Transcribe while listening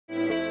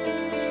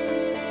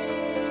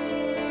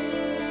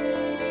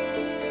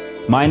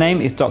My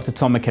name is Dr.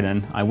 Tom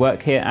McKinnon. I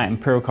work here at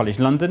Imperial College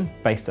London,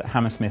 based at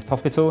Hammersmith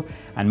Hospital,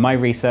 and my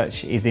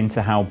research is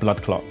into how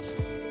blood clots.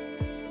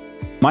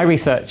 My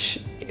research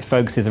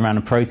focuses around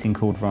a protein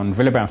called von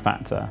Willebrand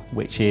factor,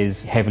 which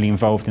is heavily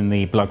involved in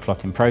the blood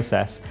clotting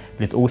process,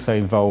 but it's also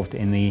involved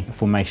in the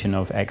formation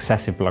of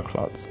excessive blood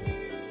clots.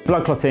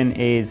 Blood clotting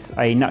is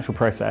a natural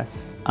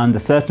process. Under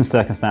certain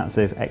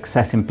circumstances,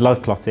 excessive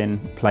blood clotting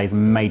plays a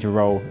major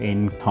role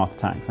in heart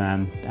attacks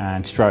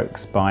and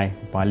strokes by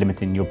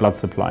limiting your blood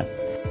supply.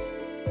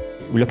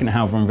 We're looking at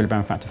how von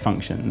Willebrand factor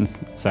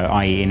functions, so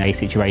i.e. in a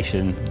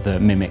situation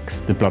that mimics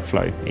the blood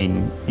flow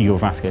in your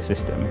vascular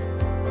system.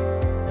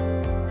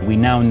 We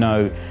now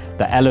know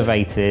that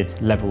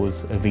elevated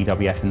levels of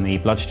VWF in the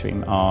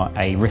bloodstream are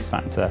a risk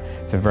factor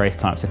for various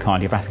types of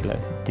cardiovascular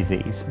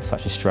disease,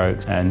 such as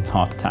strokes and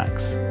heart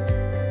attacks.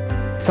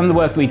 Some of the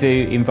work we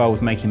do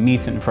involves making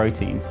mutant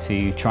proteins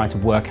to try to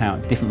work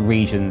out different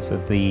regions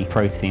of the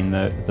protein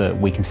that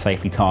we can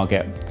safely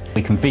target.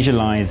 We can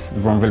visualise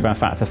the von Willebrand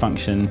factor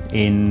function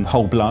in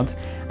whole blood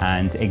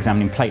and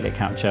examining platelet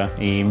capture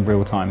in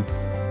real time.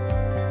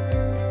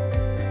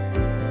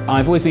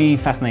 I've always been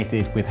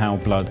fascinated with how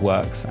blood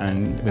works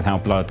and with how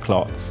blood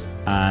clots,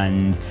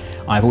 and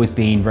I've always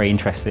been very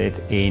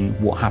interested in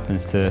what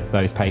happens to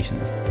those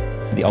patients.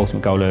 The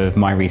ultimate goal of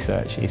my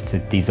research is to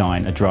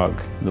design a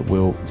drug that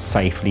will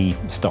safely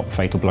stop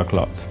fatal blood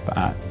clots, but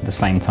at the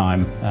same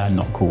time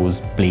not cause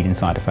bleeding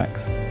side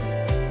effects.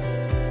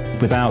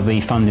 Without the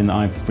funding that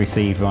I've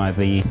received via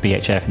the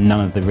BHF,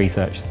 none of the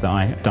research that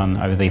I've done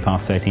over the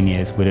past 13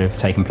 years would have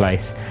taken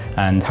place,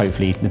 and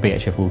hopefully the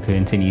BHF will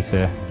continue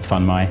to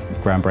fund my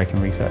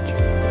groundbreaking research.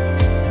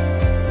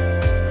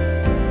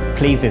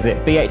 Please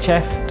visit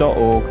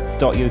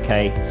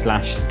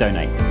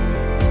bhf.org.uk/donate.